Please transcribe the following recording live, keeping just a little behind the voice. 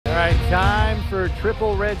All right, time for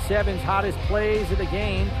Triple Red 7's hottest plays of the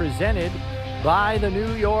game, presented by the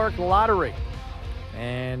New York Lottery.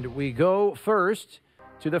 And we go first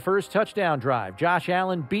to the first touchdown drive. Josh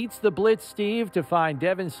Allen beats the blitz, Steve, to find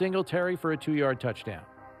Devin Singletary for a 2-yard touchdown.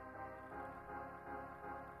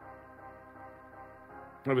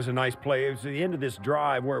 It was a nice play. It was the end of this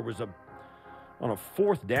drive where it was on a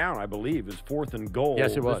fourth down, I believe. It was 4th and goal.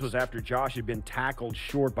 Yes, it was. This was after Josh had been tackled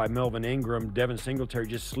short by Melvin Ingram. Devin Singletary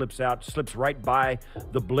just slips right by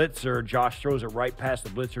the blitzer. Josh throws it right past the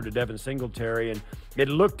blitzer to Devin Singletary. And it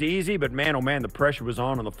looked easy, but man, oh man, the pressure was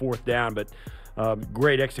on the 4th down. But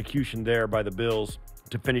great execution there by the Bills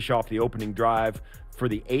to finish off the opening drive. For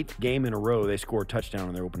the 8th game in a row, they score a touchdown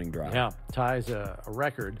on their opening drive. Yeah, ties a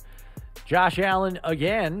record. Josh Allen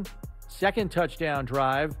again, second touchdown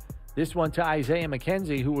drive. This one to Isaiah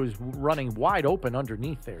McKenzie, who was running wide open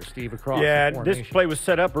underneath there, Steve, across the formation. This play was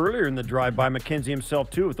set up earlier in the drive by McKenzie himself,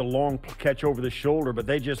 too, with a long catch over the shoulder, but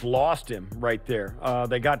they just lost him right there.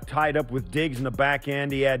 They got tied up with Diggs in the back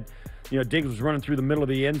end. He had, Diggs was running through the middle of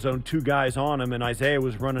the end zone, 2 guys on him, and Isaiah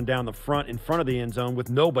was running down the front in front of the end zone with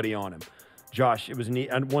nobody on him. Josh, it was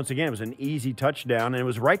once again, it was an easy touchdown, and it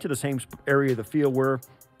was right to the same area of the field where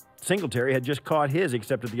Singletary had just caught his,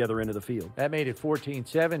 except at the other end of the field. That made it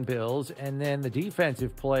 14-7 Bills. And then the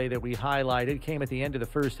defensive play that we highlighted came at the end of the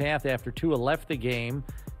first half after Tua left the game.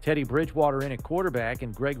 Teddy Bridgewater in at quarterback,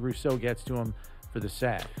 and Greg Rousseau gets to him for the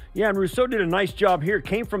sack. Yeah, and Rousseau did a nice job here.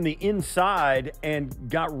 Came from the inside and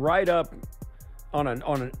got right up on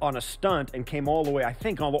a stunt and came all the way, I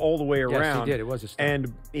think, all the way around. Yes, he did. It was a stunt.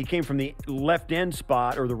 And he came from the left end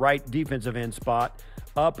spot, or the right defensive end spot,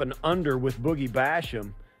 up and under with Boogie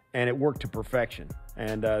Basham. And it worked to perfection.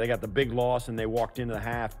 And they got the big loss, and they walked into the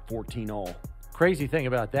half 14-all. Crazy thing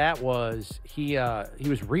about that was he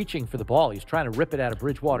was reaching for the ball. He was trying to rip it out of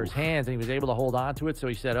Bridgewater's hands, and he was able to hold on to it. So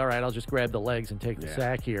he said, all right, I'll just grab the legs and take the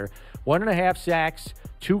sack here. 1.5 sacks,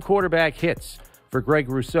 2 quarterback hits for Greg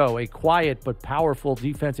Rousseau. A quiet but powerful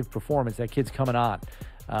defensive performance. That kid's coming on.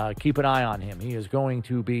 Keep an eye on him. He is going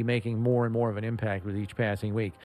to be making more and more of an impact with each passing week.